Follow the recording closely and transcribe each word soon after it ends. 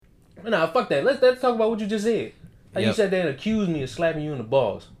Nah, fuck that. Let's talk about what you just said. How you sat there and accused me of slapping you in the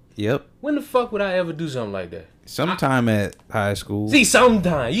balls. Yep. When the fuck would I ever do something like that? Sometime at high school. See,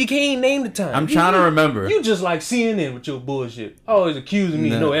 sometime. You can't name the time. I'm trying to remember. You just like CNN with your bullshit. Always accusing me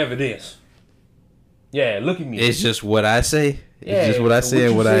no evidence. Yeah, look at me. It's just what I say. It's just what I say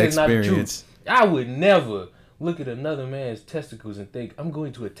and what I experience. I would never look at another man's testicles and think, I'm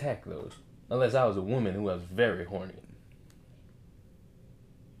going to attack those. Unless I was a woman who was very horny.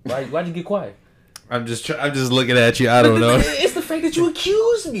 Why'd you get quiet? I'm just looking at you. I don't know. It's the fact that you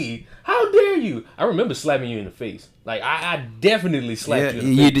accused me. How dare you? I remember slapping you in the face. Like, I definitely slapped you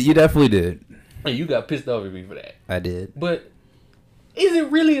in the face. You definitely did. And you got pissed off at me for that. I did. But is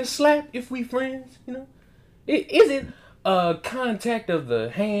it really a slap if we friends? You know? Is it a contact of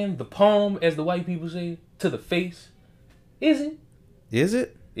the hand, the palm, as the white people say, to the face? Is it? Is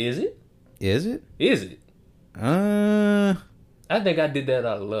it? Is it? Is it? Is it? I think I did that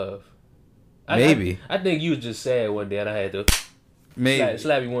out of love. Maybe. I think you was just sad one day and I had to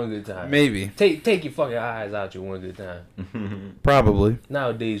slap you one good time. Maybe. Take your fucking eyes out your one good time. Probably.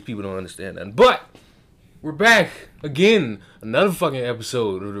 Nowadays, people don't understand that. But we're back again. Another fucking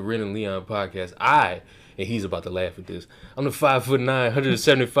episode of the Ren and Leon podcast. And he's about to laugh at this, I'm the 5'9",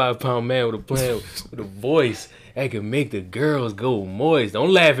 175-pound man with a plan, with a voice that can make the girls go moist.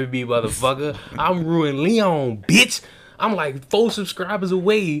 Don't laugh at me, motherfucker. I'm Ruin Leon, bitch. I'm like 4 subscribers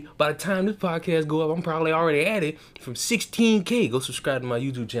away. By the time this podcast go up, I'm probably already at it from 16K. Go subscribe to my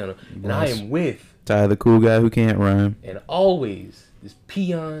YouTube channel. And I am with Ty, the cool guy who can't rhyme. And always, this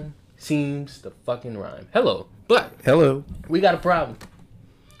peon seems to fucking rhyme. Hello. But we got a problem.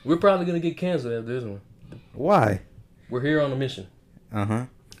 We're probably going to get canceled after this one. Why? We're here on a mission. Uh-huh.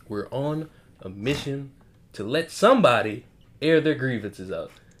 We're on a mission to let somebody air their grievances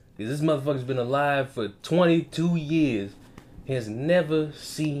out. Because this motherfucker's been alive for 22 years. He has never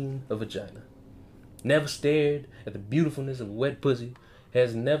seen a vagina. Never stared at the beautifulness of wet pussy.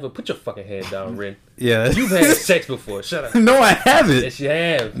 Has never... Put your fucking head down, Ren. Yeah. You've had sex before. Shut up. No, I haven't. Yes, you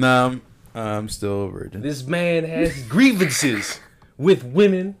have. No, I'm still a virgin. This man has grievances with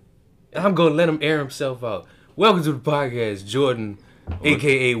women. And I'm going to let him air himself out. Welcome to the podcast, Jordan,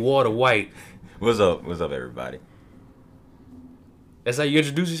 a.k.a. Water White. What's up? What's up, everybody? That's how you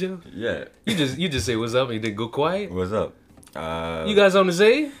introduce yourself? Yeah. You just say what's up and you didn't go quiet? What's up? You guys on the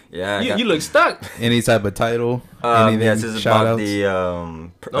same? Yeah. You look stuck. Any type of title? Anything? Yes, it's about the...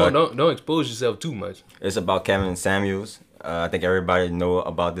 don't expose yourself too much. It's about Kevin Samuels. I think everybody know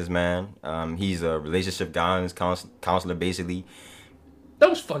about this man. He's a relationship guidance counselor, basically.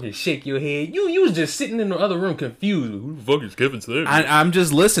 Don't fucking shake your head. You was just sitting in the other room confused. Who the fuck is Kevin Samuels? I'm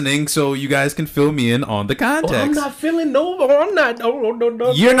just listening so you guys can fill me in on the context. I'm not feeling I'm not.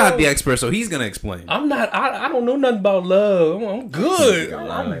 No. You're not the expert, so he's gonna explain. I'm not. I don't know nothing about love. I'm good.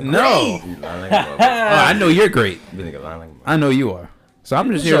 I know you're great. I know you are. So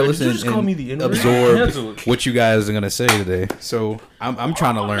I'm just here to listen and absorb what you guys are gonna say today. So I'm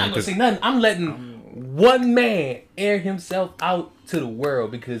trying to learn. I'm not gonna say nothing. I'm letting one man air himself out to the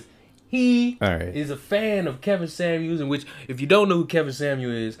world because he is a fan of Kevin Samuels, in which, if you don't know who Kevin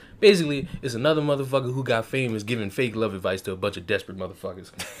Samuels is, basically it's another motherfucker who got famous giving fake love advice to a bunch of desperate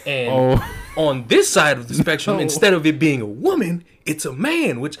motherfuckers. And on this side of the spectrum, instead of it being a woman, it's a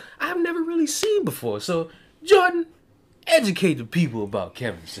man, which I've never really seen before. So, Jordan, educate the people about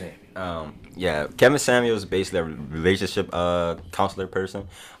Kevin Samuels. Kevin Samuels is basically a relationship counselor person.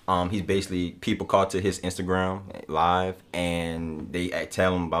 He's basically, people call to his Instagram live and they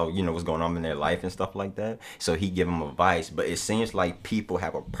tell him about, what's going on in their life and stuff like that. So he give them advice, but it seems like people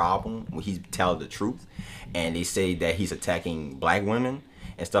have a problem when he tells the truth, and they say that he's attacking black women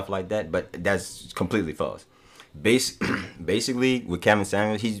and stuff like that, but that's completely false. Basically, with Kevin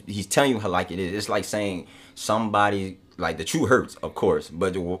Samuels, he's telling you how like it is. It's like saying somebody, like, the truth hurts, of course,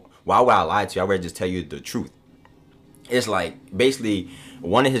 but why would I lie to you? I would just tell you the truth. It's like, basically,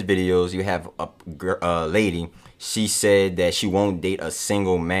 one of his videos, you have a lady, she said that she won't date a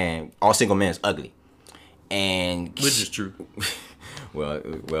single man. All single men is ugly. And which is true. Well,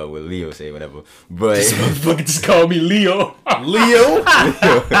 what Leo say, whatever. But this motherfucker just called me Leo. Leo?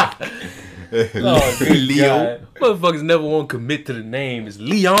 Oh, good Leo. God. Motherfuckers never want to commit to the name. It's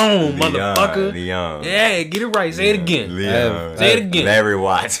Leon, motherfucker. Leon. Yeah, get it right. Say it again. Leon. Say it again. Larry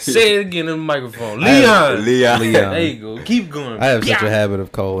Watts. Say it again in the microphone. Leon. Leon. There you go. Keep going. I have such a habit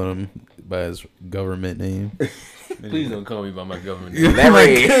of calling him by his government name. Please don't call me by my government name.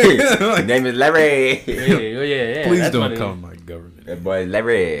 Larry. His name is Larry. Yeah. Please don't call my government name. That boy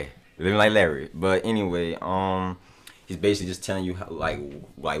Larry. Living like Larry. But anyway, He's basically just telling you how, like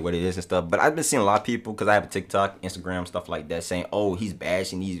what it is and stuff. But I've been seeing a lot of people, because I have a TikTok, Instagram, stuff like that, saying, oh, he's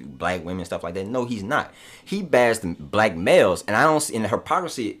bashing these black women, stuff like that. No, he's not. He bashed black males, and I don't see, and the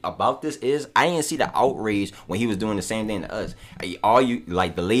hypocrisy about this is I didn't see the outrage when he was doing the same thing to us. All you,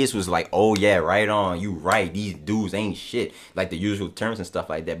 like, the ladies was like, oh yeah, right on, you right, these dudes ain't shit, like the usual terms and stuff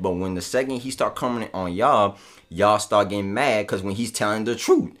like that. But when the second he start coming on y'all start getting mad, because when he's telling the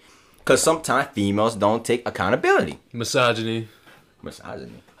truth. Because sometimes females don't take accountability. Misogyny.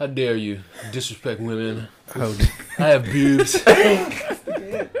 How dare you disrespect women? I have boobs.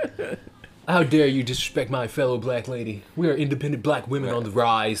 How dare you disrespect my fellow black lady? We are independent black women on the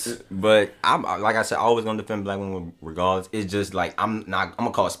rise. But I'm, like I said, I always gonna defend black women regardless. It's just like I'm gonna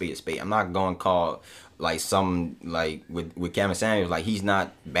call a spade. I'm not gonna call like some, like with Kevin Samuels, like he's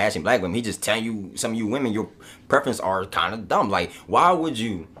not bashing black women. He just telling you, some of you women, your preference are kind of dumb. Like, why would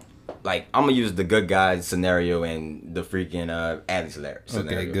you? Like, I'm gonna use the good guy scenario and the freaking Alex scenario.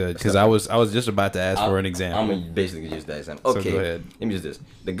 Okay, good. Because I was just about to ask for an example. I'm gonna basically use that example. Okay, so go ahead. Let me use this.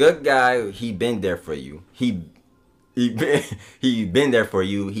 The good guy, he been there for you. He been there for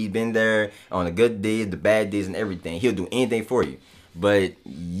you. He been there on the good days, the bad days, and everything. He'll do anything for you. But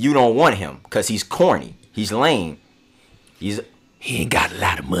you don't want him because he's corny. He's lame. He ain't got a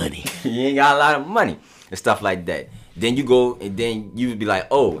lot of money. He ain't got a lot of money and stuff like that. Then you go, and then you be like,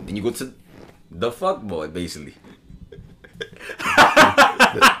 oh, then you go to the fuck boy, basically.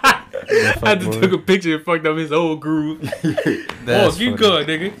 I just took a picture and fucked up his old groove. Oh, keep going,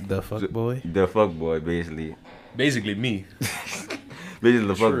 nigga. The fuck boy? The fuck boy, basically. Basically me. Basically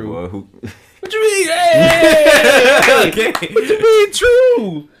the fuck boy who... What you mean? Hey! Okay. What you mean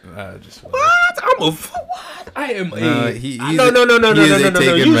true? What? I'm a... What? I am a... No. You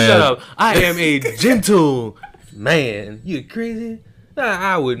shut up. I am a gentle... Man, you crazy?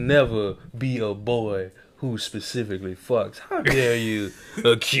 I would never be a boy who specifically fucks. How dare you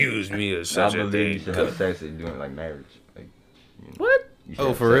accuse me of such a thing? You should have sex and doing it like marriage. Like, you know, what?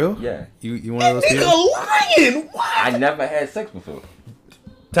 Oh, for real? Yeah. You one of those people? Lying. What? I never had sex before.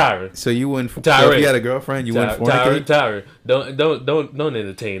 Tyra. So you wouldn't. So if you had a girlfriend, you wouldn't fornicate? Tyra. Don't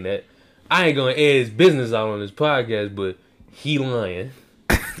entertain that. I ain't gonna air his business out on this podcast, but he lying.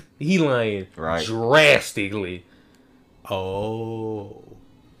 He lying right. Drastically. Oh.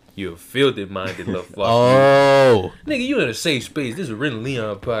 You a filthy minded little fuck. Oh. Nigga, you in a safe space. This is a Ren and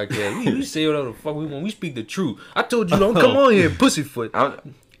Leon podcast. We say whatever the fuck we want. We speak the truth. I told you don't come on here, pussyfoot.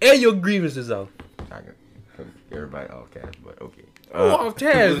 Air your grievances out. Everybody off task, but okay. Who off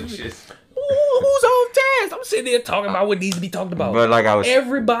task? Who's off task? I'm sitting there talking about what needs to be talked about. But like I was...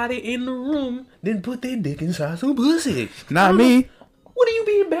 Everybody in the room didn't put their dick inside some pussy. Not me. What are you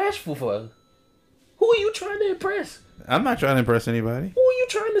being bashful for? Who are you trying to impress? I'm not trying to impress anybody. Who are you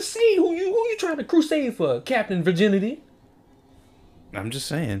trying to see? Who you trying to crusade for? Captain Virginity? I'm just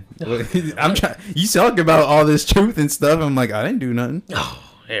saying. I'm trying. You talking about all this truth and stuff. I'm like, I didn't do nothing. Oh,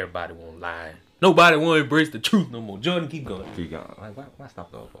 everybody won't lie. Nobody won't embrace the truth no more. Jordan, keep going. Keep going. Like, why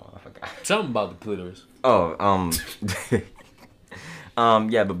stop the ball? I forgot. Something about the clitoris. Oh,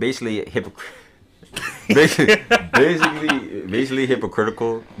 yeah, but basically basically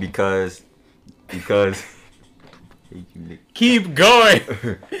hypocritical because keep going.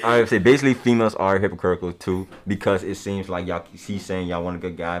 I would say basically females are hypocritical too, because it seems like y'all he's saying y'all want a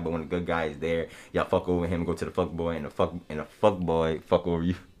good guy, but when the good guy is there, y'all fuck over him and go to the fuck boy, and the fuck boy fuck over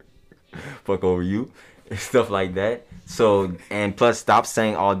you, stuff like that. So, and plus stop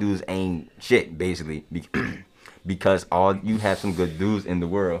saying all dudes ain't shit, basically, because all you have some good dudes in the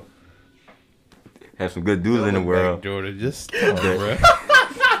world. Have some good dudes in the world. Jordan, just stop, bro.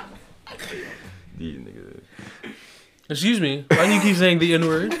 These niggas. Excuse me, why do you keep saying the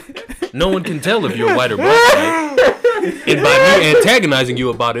N-word? No one can tell if you're white or black, right? And by me antagonizing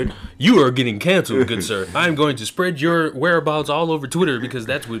you about it, you are getting canceled, good sir. I'm going to spread your whereabouts all over Twitter, because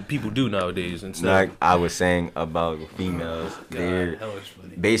that's what people do nowadays. Instead, like I was saying about females, they're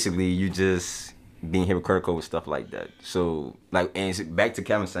basically you just being hypocritical with stuff like that. So, like, and back to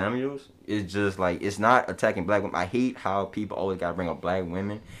Kevin Samuels, it's just like, it's not attacking black women. I hate how people always gotta bring up black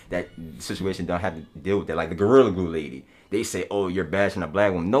women. That situation don't have to deal with that. Like the Gorilla Glue lady, they say, "Oh, you're bashing a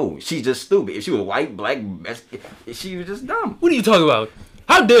black woman." No, she's just stupid. If she was white, black, she was just dumb. What are you talking about?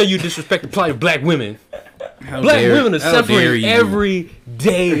 How dare you disrespect the plight of black women? Black women are suffering every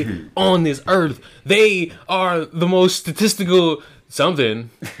day on this earth. They are the most statistical something.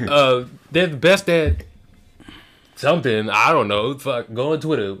 They're the best at something. I don't know. Fuck, go on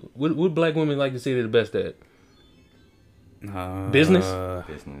Twitter. What black women like to say they're the best at? Business?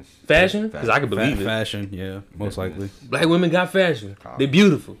 Fashion? Because I can believe it. Fashion, yeah, most likely. Black women got fashion. They're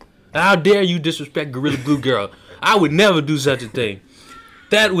beautiful. How dare you disrespect Gorilla Glue Girl? I would never do such a thing.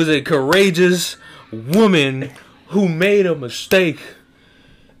 That was a courageous woman who made a mistake.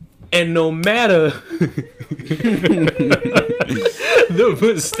 And no matter the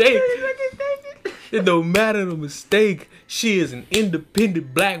mistake, no matter the mistake, she is an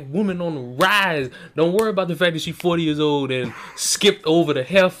independent black woman on the rise. Don't worry about the fact that she's 40 years old and skipped over the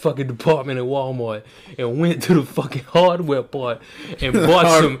hair fucking department at Walmart and went to the fucking hardware part and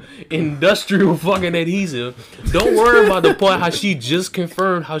bought some industrial fucking adhesive. Don't worry about the part how she just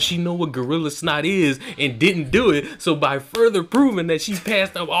confirmed how she know what Gorilla Snot is and didn't do it. So by further proving that she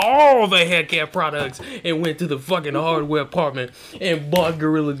passed up all the hair care products and went to the fucking hardware department and bought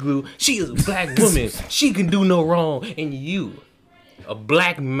Gorilla Glue, she is a black woman. She can do no wrong. And you, a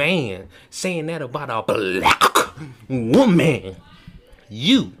black man, saying that about a black woman,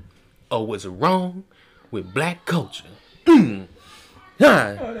 you are what's wrong with black culture.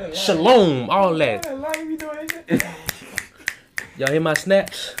 Shalom, all that. Y'all hear my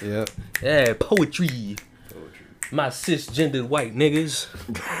snaps? Yep. Yeah, poetry. My cisgendered white niggas.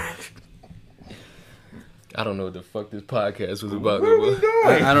 I don't know what the fuck this podcast was about. What are we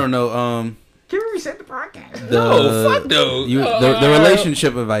doing? I don't know. Can we reset the podcast? No, fuck no. The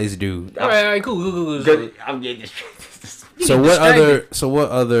relationship advice, dude. All right, cool. I'm getting this. So what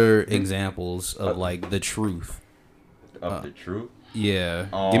other examples of like the truth? Of the truth? Yeah.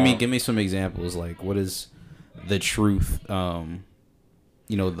 Give me some examples. Like, what is the truth? The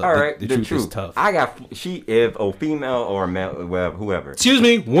truth is tough. I got if a female or a male, whoever. Excuse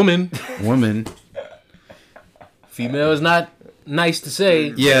me, woman. Female is not nice to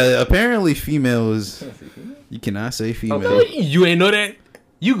say. Yeah, apparently female is. You cannot say female. Okay. You ain't know that.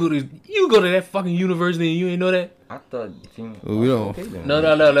 You go to that fucking university and you ain't know that. I thought female. We don't. Okay,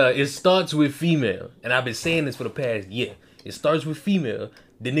 No. It starts with female, and I've been saying this for the past year. It starts with female,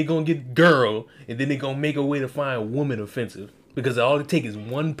 then they gonna get girl, and then they gonna make a way to find woman offensive. Because all it takes is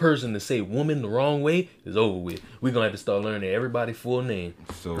one person to say woman the wrong way, it's over with. We're gonna have to start learning everybody's full name.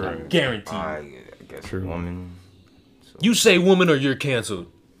 So guaranteed. I guess true. Woman. So. You say woman or you're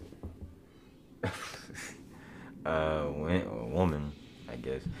canceled. Woman, I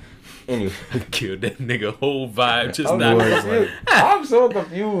guess. Anyway, killed that nigga whole vibe just now. I'm so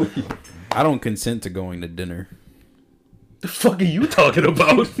confused. I don't consent to going to dinner. The fuck are you talking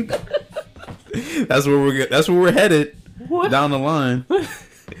about? That's where we're headed. What? Down the line.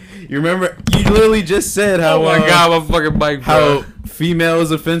 You remember? You literally just said how. Oh my god, my fucking mic. How female is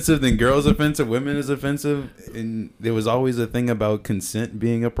offensive, then girl is offensive, women is offensive, and there was always a thing about consent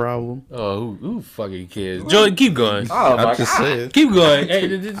being a problem. Oh, who fucking cares? Jordan, keep going. Oh, I'm just saying. Keep going. Hey,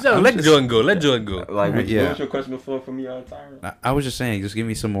 let Jordan go. Let Jordan go. Like, what was your question before for me, Tyron? I was just saying, just give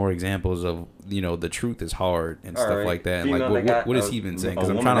me some more examples of, the truth is hard and stuff like that. And like, what is he even saying? Because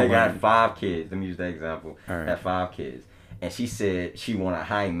I'm trying to learn. Got 5 kids. Let me use that example. All right. Had 5 kids. And she said she want a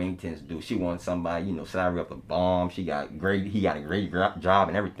high maintenance dude. She wants somebody, salary up a bomb. He got a great job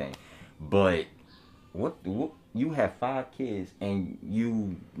and everything. But what you have 5 kids and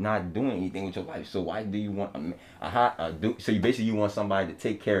you not doing anything with your life. So why do you want a dude? So you want somebody to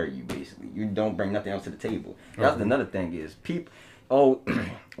take care of you. Basically, you don't bring nothing else to the table. That's another thing is people. Oh,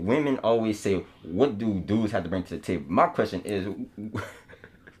 women always say, what do dudes have to bring to the table? My question is.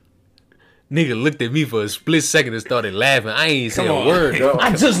 Nigga looked at me for a split second and started laughing. I ain't say a word. Bro.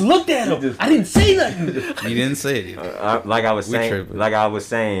 I just looked at him. I didn't say nothing. You didn't say it. Like I was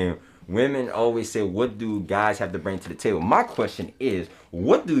saying, women always say, what do guys have to bring to the table? My question is,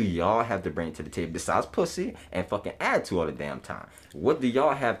 what do y'all have to bring to the table besides pussy and fucking attitude all the damn time? What do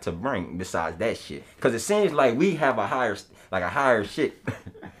y'all have to bring besides that shit? Because it seems like we have a higher shit.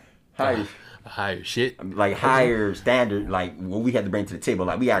 Higher shit, like higher standard, like what we have to bring to the table.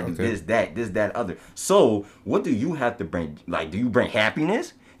 Like we gotta do this, that, other. So what do you have to bring? Like, do you bring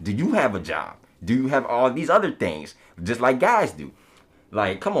happiness? Do you have a job? Do you have all these other things, just like guys do?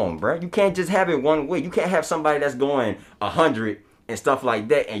 Like, come on, bro. You can't just have it one way. You can't have somebody that's going 100 and stuff like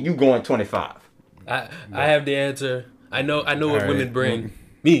that, and you going 25. I have the answer. I know what women bring.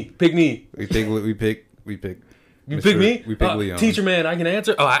 Pick me. We pick. You pick me? We pick Leon. Teacher man, I can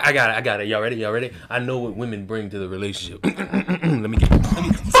answer. Oh, I got it. Y'all ready? I know what women bring to the relationship. Let me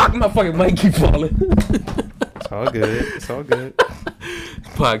fuck, my fucking mic keep falling. It's all good.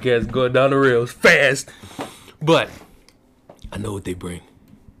 Podcast going down the rails fast. But I know what they bring.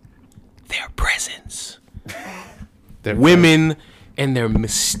 Their presence. Women and their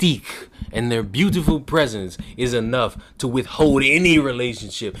mystique and their beautiful presence is enough to withhold any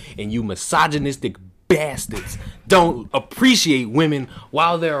relationship. And you misogynistic bastards don't appreciate women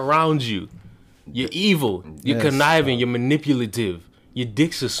while they're around you. You're evil. You're conniving. You're manipulative. Your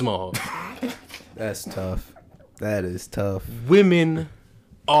dicks are small. That's tough. That is tough. Women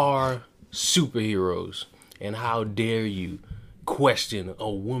are superheroes, and how dare you question a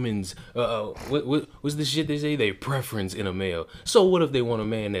woman's what's the shit they say? Their preference in a male. So what if they want a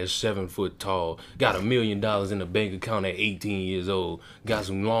man that's 7 foot tall, got $1 million in the bank account at 18 years old, got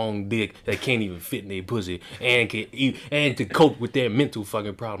some long dick that can't even fit in their pussy, and to cope with their mental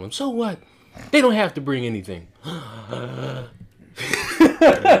fucking problems? So what? They don't have to bring anything.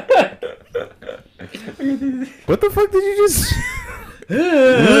 What the fuck did you just?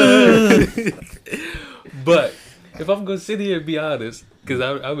 But if I'm gonna sit here and be honest, because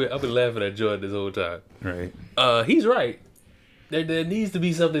I've been laughing at Jordan this whole time. Right. He's right. There needs to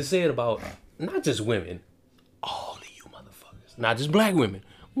be something said about not just women, all of you motherfuckers. Not just black women,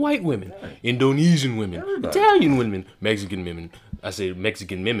 white women, Indonesian women, Italian women, Mexican women. I say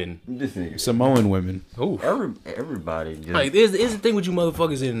Mexican women. Samoan women. Oh, everybody. Just... Like, there's the thing with you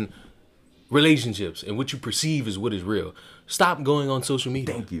motherfuckers in relationships and what you perceive as what is real. Stop going on social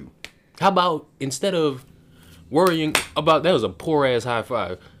media. Thank you. How about instead of worrying about, that was a poor ass high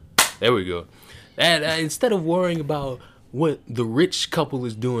five. There we go. And instead of worrying about what the rich couple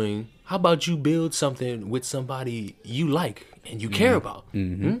is doing, how about you build something with somebody you like and you care about?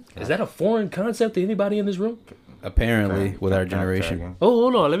 Mm-hmm. Is that a foreign concept to anybody in this room? Apparently, with our generation. Oh,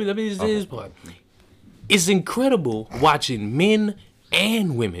 hold on. Let me just say this part. It's incredible watching men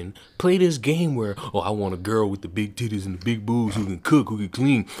and women play this game where, oh, I want a girl with the big titties and the big boobs who can cook, who can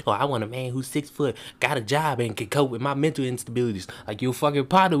clean. Oh, I want a man who's 6 foot, got a job, and can cope with my mental instabilities. Like your fucking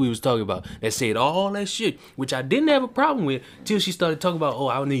partner we was talking about that said all that shit, which I didn't have a problem with till she started talking about, oh,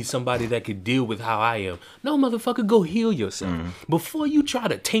 I need somebody that could deal with how I am. No, motherfucker, go heal yourself. Before you try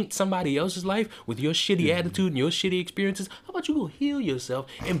to taint somebody else's life with your shitty attitude and your shitty experiences, how about you go heal yourself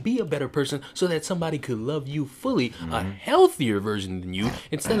and be a better person so that somebody could love you fully, a healthier version than you,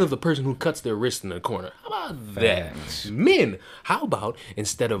 instead of the person who cuts their wrist in the corner. How about that? Men, how about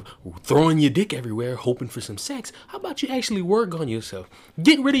instead of throwing your dick everywhere hoping for some sex, how about you actually work on yourself?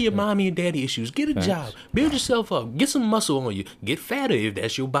 Get rid of your mommy and daddy issues. Get a job. Build yourself up. Get some muscle on you. Get fatter if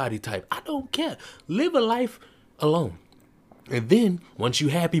that's your body type. I don't care. Live a life alone. And then, once you're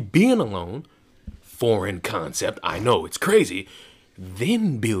happy being alone, foreign concept, I know, it's crazy,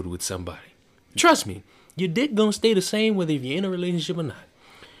 then build with somebody. Trust me, your dick gonna stay the same whether you're in a relationship or not.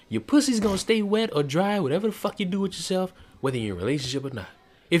 Your pussy's gonna stay wet or dry, whatever the fuck you do with yourself, whether you're in a relationship or not.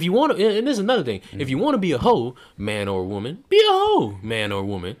 If you want to, and this is another thing, if you want to be a hoe, man or woman, be a hoe, man or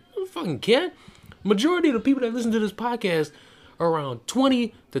woman. I don't fucking care. Majority of the people that listen to this podcast are around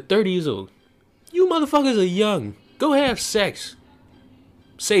 20 to 30 years old. You motherfuckers are young. Go have sex.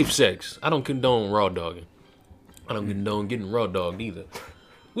 Safe sex. I don't condone raw dogging. I don't condone getting raw dogged either.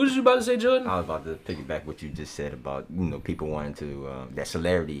 What was you about to say, Jordan? I was about to piggyback what you just said about, people wanting to, that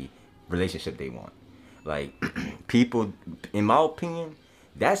celebrity relationship they want. Like, people, in my opinion,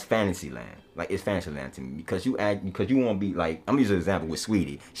 that's fantasy land. Like, it's fantasy land to me. Because you want to be, like, I'm using an example with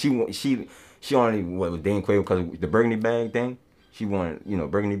Sweetie. She only, was dating Quavo because of the burgundy bag thing? She wanted,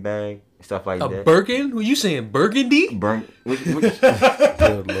 burgundy bag, stuff like that. A Birkin? Were you saying burgundy? Good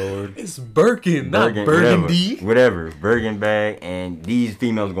Lord. It's Birkin, not burgundy. Whatever. Birkin bag, and these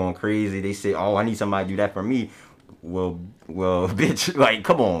females going crazy. They say, oh, I need somebody to do that for me. Well, bitch, like,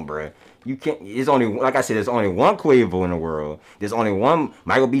 come on, bruh. You can't, it's only, like I said, there's only one Quavo in the world. There's only one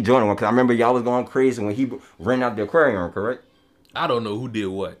Michael B. Jordan one, because I remember y'all was going crazy when he ran out the aquarium, correct? I don't know who did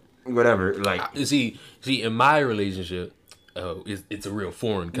what. Whatever, like. See, in my relationship, it's a real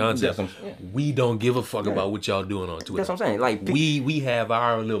foreign concept. We don't give a fuck about what y'all doing on Twitter. That's what I'm saying. Like, we have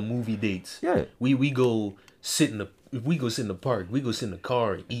our little movie dates. Yeah. We go sit in the park. We go sit in the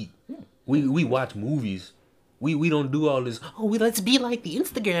car and eat. Yeah. We watch movies. We don't do all this. Oh, let's be like the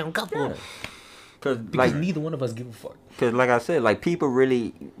Instagram couple. Yeah. Because neither one of us give a fuck. Because like I said, like, people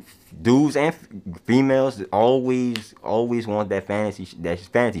really, dudes and females always want that fantasy shit.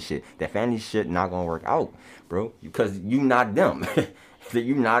 That fantasy shit not gonna work out, bro. Because you not them.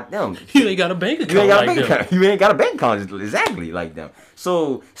 You not them. You ain't got a bank account. You ain't got a bank account exactly like them.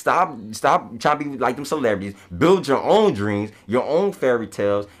 So stop trying to be like them celebrities. Build your own dreams, your own fairy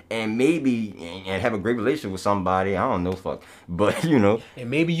tales, and maybe and have a great relationship with somebody. I don't know, fuck, but And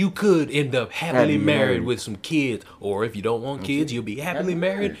maybe you could end up happily married with some kids, or if you don't want kids, you'll be happily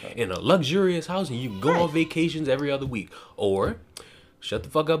married in a luxurious house, and you can go on vacations every other week, or. Shut the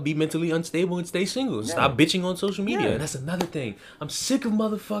fuck up, be mentally unstable, and stay single. Stop bitching on social media. And that's another thing. I'm sick of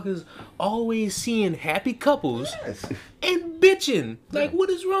motherfuckers always seeing happy couples and bitching. Like,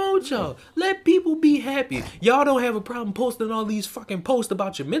 what is wrong with y'all? Let people be happy. Y'all don't have a problem posting all these fucking posts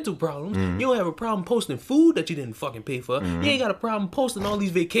about your mental problems. You don't have a problem posting food that you didn't fucking pay for. You ain't got a problem posting all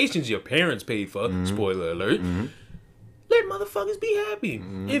these vacations your parents paid for. Spoiler alert. let motherfuckers be happy.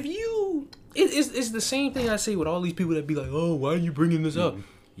 If you, it's the same thing I say with all these people that be like, oh, why are you bringing this up?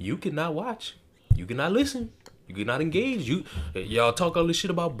 You cannot watch. You cannot listen. You cannot engage. Y'all talk all this shit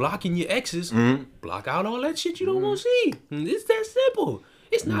about blocking your exes. Block out all that shit you don't want to see. It's that simple.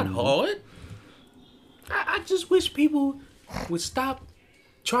 It's not hard. I just wish people would stop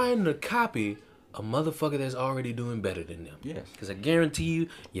trying to copy a motherfucker that's already doing better than them. Yes. Because I guarantee you,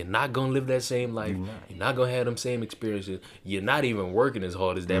 you're not going to live that same life. You're not going to have them same experiences. You're not even working as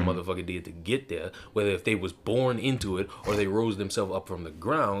hard as that motherfucker did to get there. Whether if they was born into it or they rose themselves up from the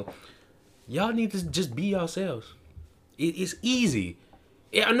ground. Y'all need to just be yourselves. It's easy.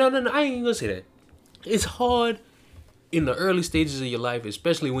 No, I ain't going to say that. It's hard in the early stages of your life,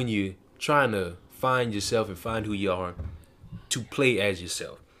 especially when you're trying to find yourself and find who you are, to play as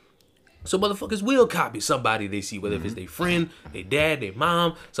yourself. So motherfuckers will copy somebody they see, whether if it's their friend, their dad, their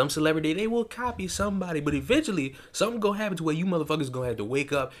mom, some celebrity, they will copy somebody. But eventually, something gonna happen to where you motherfuckers gonna have to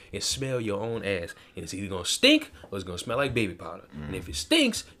wake up and smell your own ass. And it's either gonna stink or it's gonna smell like baby powder. And if it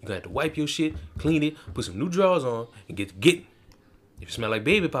stinks, you're gonna have to wipe your shit, clean it, put some new drawers on, and get to getting. If it smell like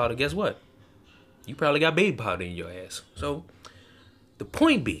baby powder, guess what? You probably got baby powder in your ass. So, the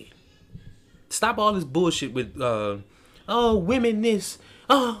point being, stop all this bullshit with, women this,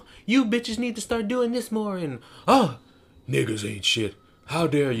 you bitches need to start doing this more, and niggas ain't shit. How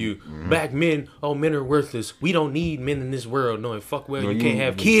dare you? Black men, men are worthless. We don't need men in this world. Knowing fuck well you can't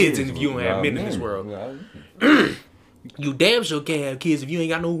have kids if you don't have men in this world. You damn sure can't have kids if you ain't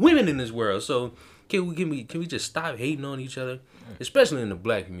got no women in this world. So can we just stop hating on each other, especially in the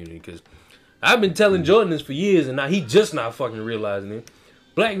black community? Because I've been telling Jordan this for years, and now he just not fucking realizing it.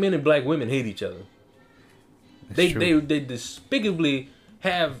 Black men and black women hate each other. They despicably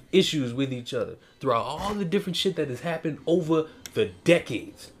have issues with each other throughout all the different shit that has happened over the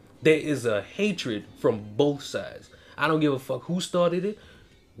decades. There is a hatred from both sides. I don't give a fuck who started it.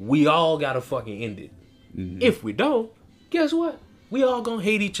 We all gotta fucking end it. If we don't, guess what? We all gonna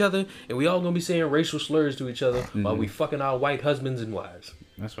hate each other, and we all gonna be saying racial slurs to each other while we fucking our white husbands and wives.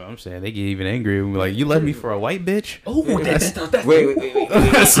 That's what I'm saying. They get even angry and be like, "You left me for a white bitch?" Oh, that's wait.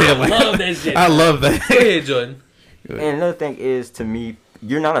 I love that shit. I love that. Go ahead, Jordan. And another thing is, to me,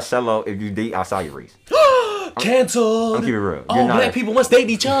 you're not a sellout if you date outside your race. Canceled. I'm keeping it real. All black people must date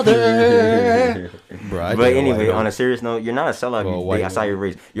each other. Bro, but anyway, on a serious note, you're not a sellout if you date outside your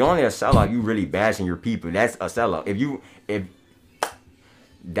race. You're only a sellout if you really bashing your people. That's a sellout. If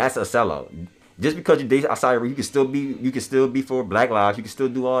that's a sellout. Just because you date outside your race, you can still be for Black lives. You can still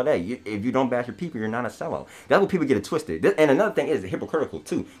do all that. If you don't bash your people, you're not a sellout. That's what people get it twisted. And another thing is hypocritical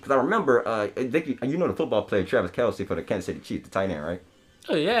too. Because I remember, you know the football player Travis Kelce for the Kansas City Chiefs, the tight end, right?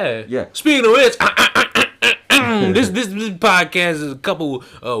 Oh yeah. Yeah. Speaking of which, this podcast is a couple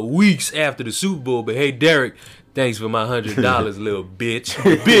weeks after the Super Bowl. But hey, Derek, thanks for my $100, little bitch.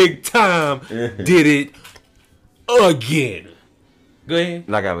 Big time, did it again. Go ahead.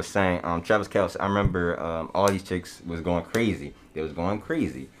 Like I was saying, Travis Kelce. I remember all these chicks was going crazy. They was going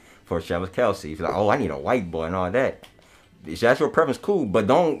crazy for Travis Kelce. He's like, oh, I need a white boy and all that. That's your preference, cool, but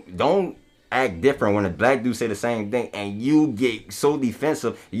don't act different when a black dude say the same thing and you get so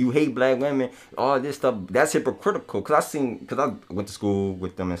defensive. You hate black women, all this stuff. That's hypocritical. Cause I went to school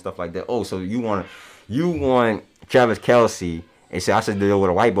with them and stuff like that. Oh, so you want Travis Kelce and say I should deal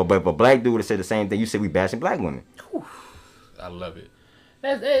with a white boy, but if a black dude would say the same thing, you say we bashing black women. I love it.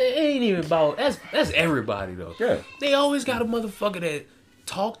 It ain't even about that's everybody though. Yeah. They always got a motherfucker that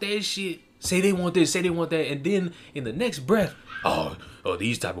talk that shit, say they want this, say they want that, and then in the next breath, oh,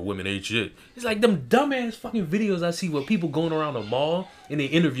 these type of women ain't shit. It's like them dumbass fucking videos I see where people going around the mall and they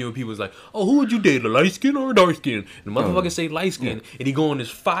interviewing people. It's like, oh, who would you date, a light skin or a dark skin? And the motherfucker say light skin, and he go on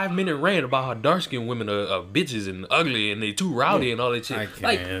this 5-minute rant about how dark skinned women are bitches and ugly and they too rowdy and all that shit. I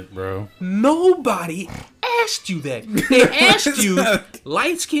can't, bro. Nobody asked you that. They asked you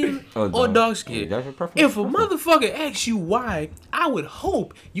light skin or dark skin. If a motherfucker asks you why, I would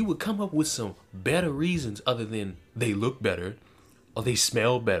hope you would come up with some better reasons other than they look better or they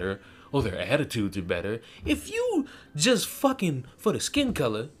smell better or their attitudes are better. If you just fucking for the skin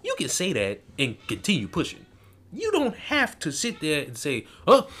color, you can say that and continue pushing. You don't have to sit there and say,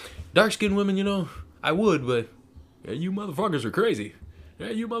 oh, dark skinned women, I would, but you motherfuckers are crazy.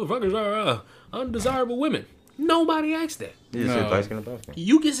 You motherfuckers are undesirable women. Nobody asked that.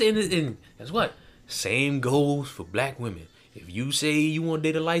 You can say it, and that's what. Same goes for black women. If you say you want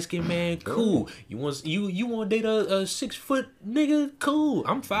to date a light skinned man, cool. You want to date a 6-foot nigga, cool.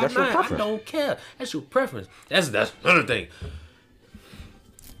 I'm 5'9". I don't care. That's your preference. That's another thing.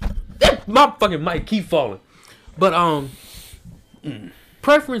 My fucking mic keep falling. But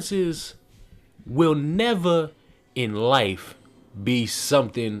preferences will never in life be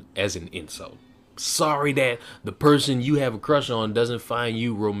something as an insult. Sorry that the person you have a crush on doesn't find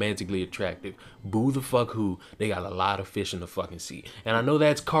you romantically attractive. Boo the fuck who. They got a lot of fish in the fucking sea. And I know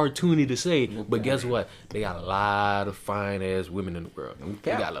that's cartoony to say, but guess what? They got a lot of fine ass women in the world.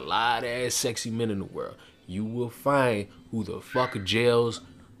 They got a lot of ass sexy men in the world. You will find who the fuck gels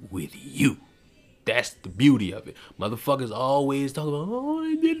with you. That's the beauty of it. Motherfuckers always talk about, oh,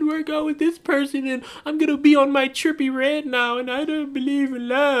 it didn't work out with this person and I'm gonna be on my trippy red now and I don't believe in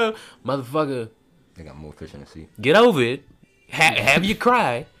love. Motherfucker, they got more fish in the sea. Get over it. Have you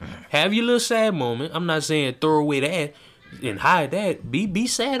cry. Have your little sad moment. I'm not saying throw away that and hide that. Be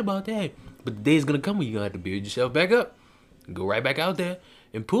sad about that. But the day's gonna come when you're gonna have to build yourself back up. And go right back out there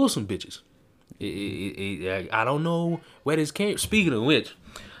and pull some bitches. I don't know where this came. Speaking of which,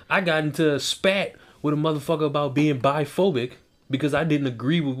 I got into a spat with a motherfucker about being biphobic because I didn't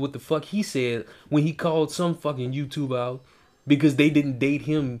agree with what the fuck he said when he called some fucking YouTuber out because they didn't date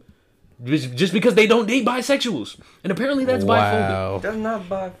him just because they don't date bisexuals. And apparently that's biphobic. That's not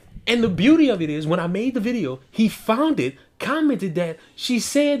bi. And the beauty of it is when I made the video, he found it, commented that she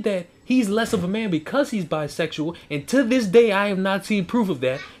said that he's less of a man because he's bisexual. And to this day, I have not seen proof of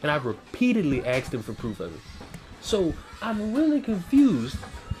that. And I've repeatedly asked him for proof of it. So I'm really confused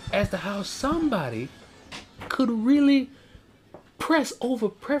as to how somebody could really press over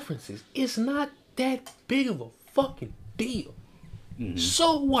preferences. It's not that big of a fucking deal. Mm-hmm.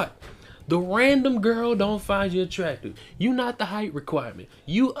 So what? The random girl don't find you attractive. You not the height requirement.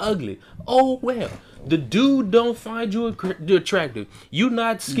 You ugly. Oh well. The dude don't find you attractive. You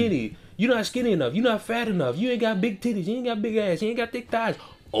not skinny. You not skinny enough. You not fat enough. You ain't got big titties. You ain't got big ass. You ain't got thick thighs.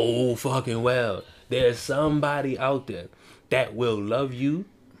 Oh fucking well. There's somebody out there that will love you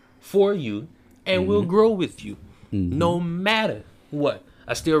for you and will grow with you no matter what.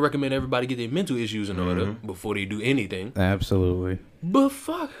 I still recommend everybody get their mental issues in order before they do anything. Absolutely. But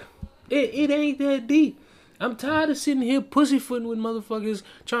fuck, it ain't that deep. I'm tired of sitting here pussyfooting with motherfuckers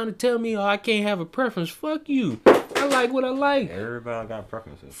trying to tell me, oh, I can't have a preference. Fuck you. I like what I like. Everybody got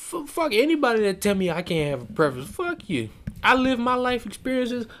preferences. Fuck anybody that tell me I can't have a preference. Fuck you. I live my life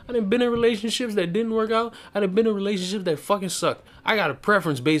experiences. I done been in relationships that didn't work out. I done been in relationships that fucking sucked. I got a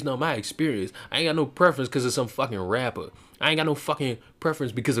preference based on my experience. I ain't got no preference because of some fucking rapper. I ain't got no fucking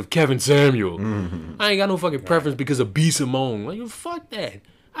preference because of Kevin Samuel. I ain't got no fucking preference because of B. Simone. Like, fuck that.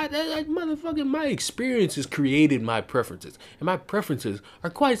 Motherfucking my experiences created my preferences. And my preferences are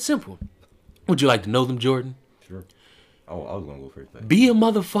quite simple. Would you like to know them, Jordan? Sure. Oh, I was going to go first. Be a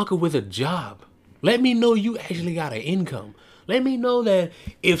motherfucker with a job. Let me know you actually got an income. Let me know that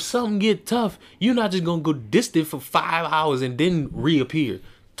if something get tough, you're not just going to go distant for 5 hours and then reappear.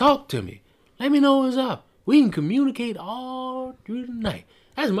 Talk to me. Let me know what's up. We can communicate all through the night.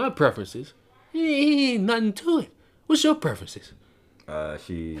 That's my preferences. Ain't nothing to it. What's your preferences?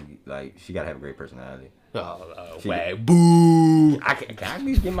 She gotta have a great personality. Boo! I can at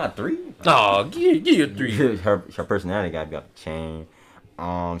least get my 3. Oh, give your 3. her personality gotta be off the chain.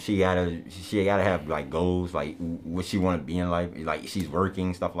 She gotta have like goals, like what she want to be in life, like she's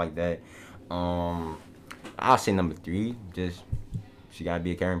working, stuff like that. I'll say number 3, just she gotta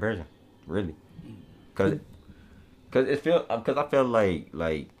be a caring person, really, cause I feel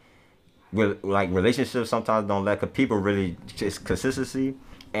like with like relationships sometimes don't let, cause people really just consistency,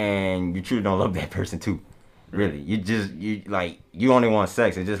 and you truly don't love that person too. Really, you only want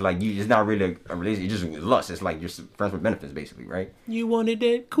sex. It's just like it's not really a relationship. It's just lust. It's like you're friends with benefits, basically, right? You wanted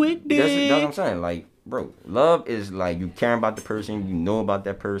that quick dick. That's what I'm saying. Like, bro, love is like you caring about the person. You know about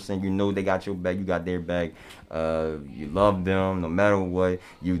that person. You know they got your back. You got their back. You love them no matter what.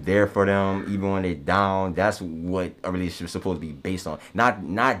 You there for them even when they down. That's what a relationship is supposed to be based on.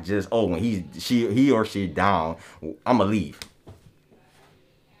 Not just when he or she down, I'ma leave.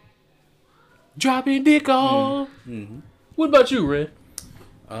 Dropping dick off. What about you, Ren?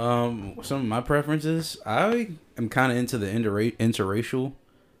 Some of my preferences, I am kind of into the interracial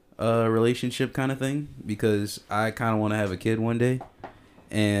relationship kind of thing because I kind of want to have a kid one day,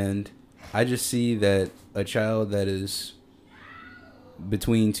 and I just see that a child that is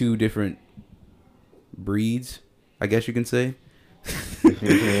between 2 different breeds, I guess you can say,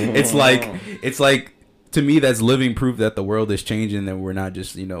 it's like. To me, that's living proof that the world is changing, that we're not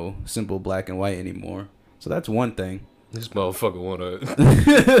just, simple black and white anymore. So that's one thing. This motherfucker wanna...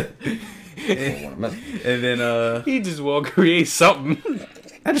 and then, he just wanna create something.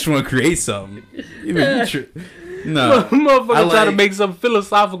 I just wanna create something. No. Motherfucker try to make some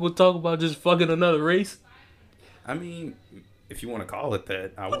philosophical talk about just fucking another race. I mean, if you want to call it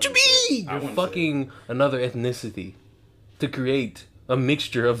that. What you mean? You're fucking another ethnicity to create a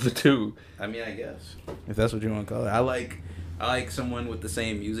mixture of the two. I mean, I guess if that's what you want to call it. I like someone with the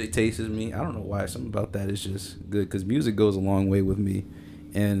same music taste as me. I don't know why. Something about that is just good because music goes a long way with me,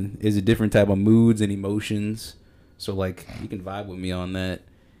 and is a different type of moods and emotions. So like you can vibe with me on that,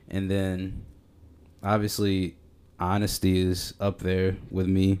 and then obviously honesty is up there with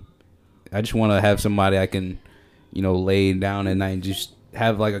me. I just want to have somebody I can, lay down at night and just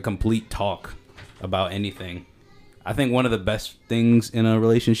have like a complete talk about anything. I think one of the best things in a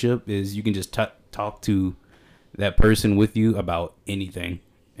relationship is you can just talk to that person with you about anything,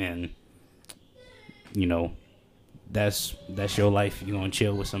 and that's your life. You're gonna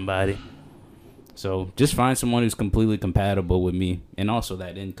chill with somebody, so just find someone who's completely compatible with me, and also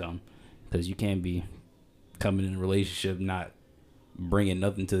that income, because you can't be coming in a relationship not bringing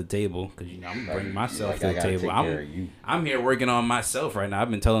nothing to the table, because I'm bringing myself to the table. I'm here working on myself right now. I've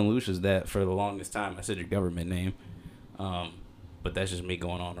been telling Lucius that for the longest time. I said your government name, but that's just me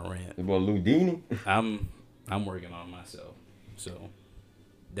going on a rant. Well, Ludini. I'm working on myself, so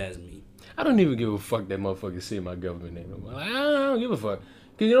that's me. I don't even give a fuck that motherfucker say my government name. I don't give a fuck.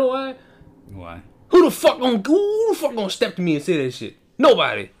 Cause you know why? Why? Who the fuck gonna step to me and say that shit?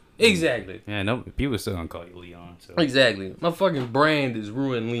 Nobody. Exactly. Yeah, no, people still gonna call you Leon. So. Exactly. My fucking brand is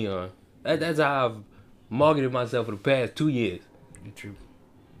ruined Leon. That's how I've marketed myself for the past 2 years. True.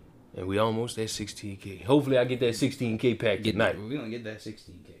 And we almost at 16K. Hopefully I get that 16K pack tonight. We're gonna get that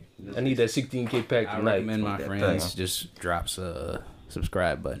 16K. I need that 16K pack I tonight. recommend my friends just drops a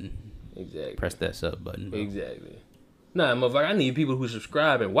subscribe button. Exactly. Press that sub button. Bro. Exactly. Nah, motherfucker, I need people who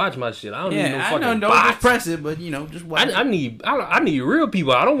subscribe and watch my shit. I don't need no I fucking know, don't bots. just press it, but just watch. I need real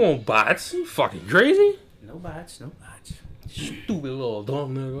people. I don't want bots. You fucking crazy? No bots, no bots. Stupid little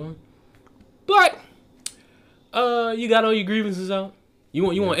dumb nigga. But you got all your grievances out. You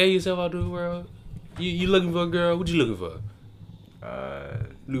want to air yourself out to the world. You looking for a girl? What you looking for?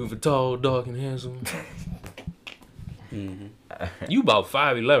 Looking for tall, dark, and handsome. You about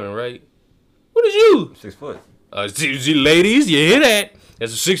 5'11", right? What is you? 6 foot. See, ladies, you hear that?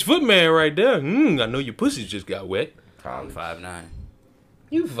 That's a 6 foot man right there. I know your pussy just got wet. Probably 5'9".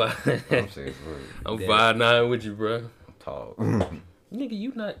 You 5. I'm 6 foot. I'm 5'9" with you, bro. Tall. Nigga,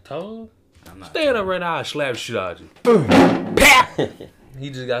 you not tall. I'm not. Stand up right now, I'll slap shit out you. Pah! He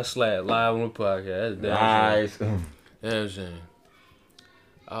just got slapped live on the podcast. That's damn Nice. damn shame.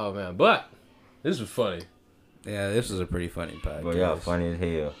 Oh man, but this was funny. Yeah, this was a pretty funny podcast. But yeah, funny as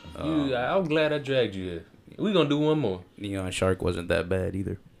hell. I'm glad I dragged you here. We gonna do one more. Neon Shark wasn't that bad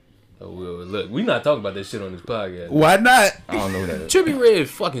either. Oh well, look, we not talking about that shit on this podcast. Why not? I don't know that. Trippie Redd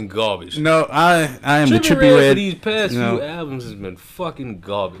is fucking garbage. No, I am the Trippie Trippie Redd Red. for these past No. few albums has been fucking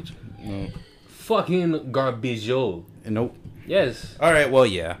garbage. Fucking garbage-o. Nope. Yes. All right, well,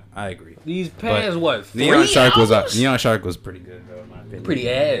 yeah, I agree. These past what? 3 Neon Shark albums? Neon Shark was pretty good though, in my opinion. Pretty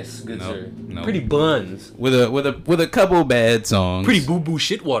ass, good Nope, sir. nope. Pretty buns. With a couple bad songs. Pretty boo boo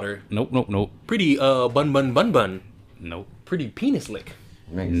shitwater. Nope. Pretty bun. Nope. Pretty penis lick.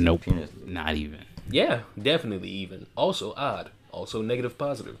 Nope. Penis. Not even. Yeah, definitely even. Also odd. Also negative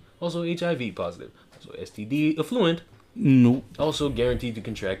positive. Also HIV positive. Also STD affluent. Nope. Also guaranteed to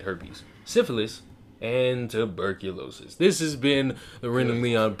contract herpes, syphilis, and tuberculosis. This has been the Ren and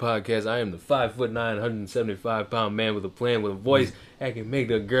Leon podcast. I am the 5'9", 175-pound man with a plan, with a voice that can make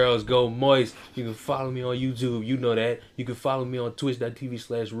the girls go moist. You can follow me on YouTube. You know that. You can follow me on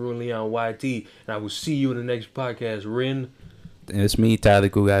twitch.tv/RuinLeonYT. And I will see you in the next podcast. Ren. It's me, Tyler, the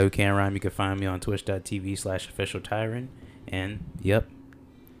cool guy who can't rhyme. You can find me on twitch.tv/officialtyrant. And, yep.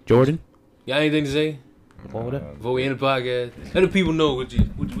 Jordan? Y'all anything to say? Hold up. Before we end the podcast, let the people know what you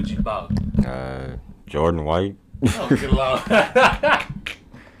about. Jordan White. Oh, good lord.